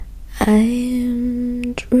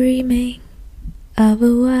I'm dreaming of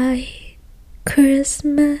a white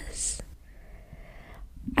Christmas.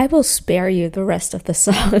 I will spare you the rest of the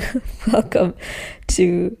song. Welcome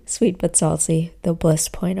to Sweet But Salty, the bliss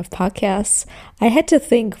point of podcasts. I had to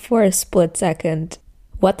think for a split second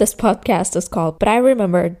what this podcast is called, but I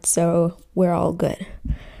remembered, so we're all good.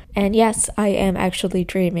 And yes, I am actually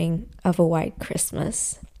dreaming of a white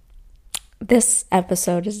Christmas. This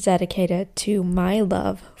episode is dedicated to my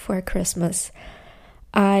love for Christmas.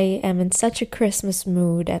 I am in such a Christmas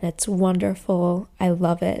mood and it's wonderful. I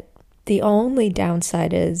love it. The only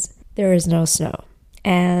downside is there is no snow.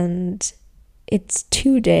 And it's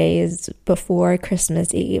 2 days before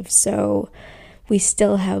Christmas Eve, so we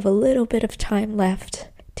still have a little bit of time left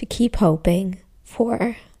to keep hoping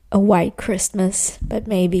for a white Christmas. But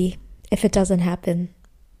maybe if it doesn't happen,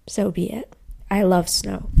 so be it. I love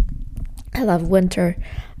snow. I love winter,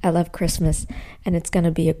 I love Christmas, and it's going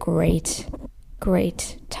to be a great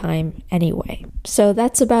time anyway. So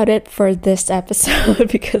that's about it for this episode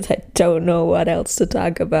because I don't know what else to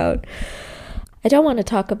talk about. I don't want to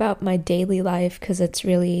talk about my daily life because it's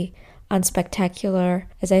really unspectacular.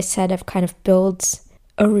 As I said, I've kind of built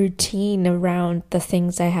a routine around the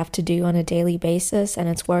things I have to do on a daily basis, and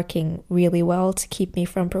it's working really well to keep me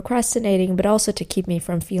from procrastinating, but also to keep me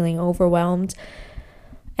from feeling overwhelmed.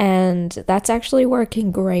 And that's actually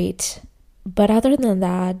working great. But other than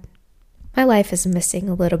that, my life is missing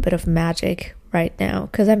a little bit of magic right now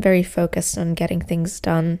because I'm very focused on getting things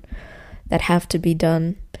done that have to be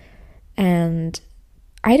done. And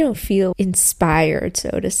I don't feel inspired,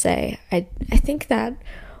 so to say. I think that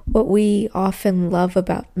what we often love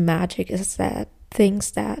about magic is that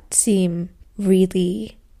things that seem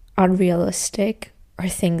really unrealistic or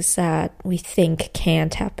things that we think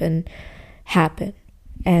can't happen.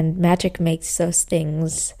 And magic makes those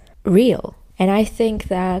things real. And I think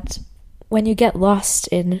that when you get lost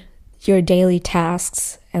in your daily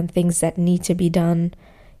tasks and things that need to be done,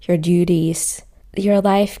 your duties, your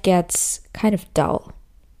life gets kind of dull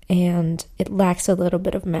and it lacks a little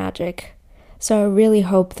bit of magic. So I really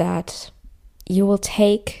hope that you will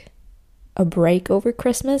take a break over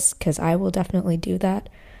Christmas, because I will definitely do that.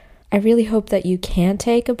 I really hope that you can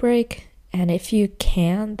take a break. And if you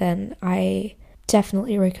can, then I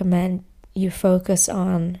definitely recommend you focus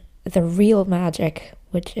on the real magic,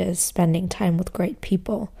 which is spending time with great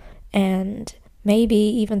people and maybe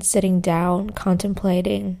even sitting down,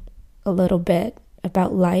 contemplating a little bit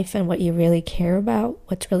about life and what you really care about,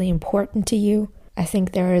 what's really important to you. I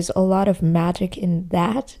think there is a lot of magic in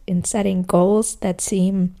that, in setting goals that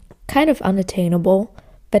seem kind of unattainable,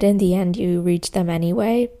 but in the end you reach them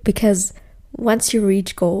anyway, because once you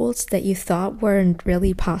reach goals that you thought weren't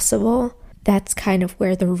really possible, that's kind of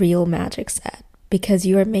where the real magic's at, because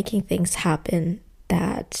you are making things happen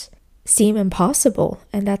that seem impossible,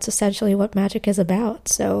 and that's essentially what magic is about.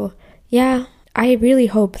 So yeah, I really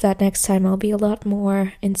hope that next time I'll be a lot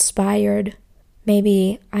more inspired.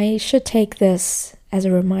 Maybe I should take this as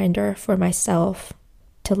a reminder for myself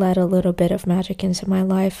to let a little bit of magic into my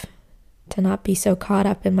life, to not be so caught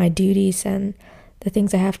up in my duties and the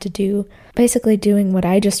things I have to do, basically doing what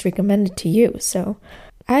I just recommended to you. So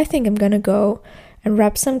I think I'm gonna go and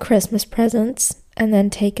wrap some Christmas presents and then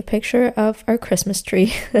take a picture of our Christmas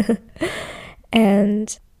tree.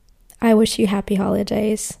 And I wish you happy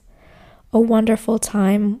holidays, a wonderful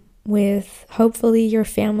time with hopefully your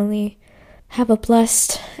family. Have a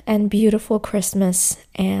blessed and beautiful Christmas,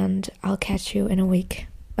 and I'll catch you in a week.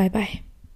 Bye-bye.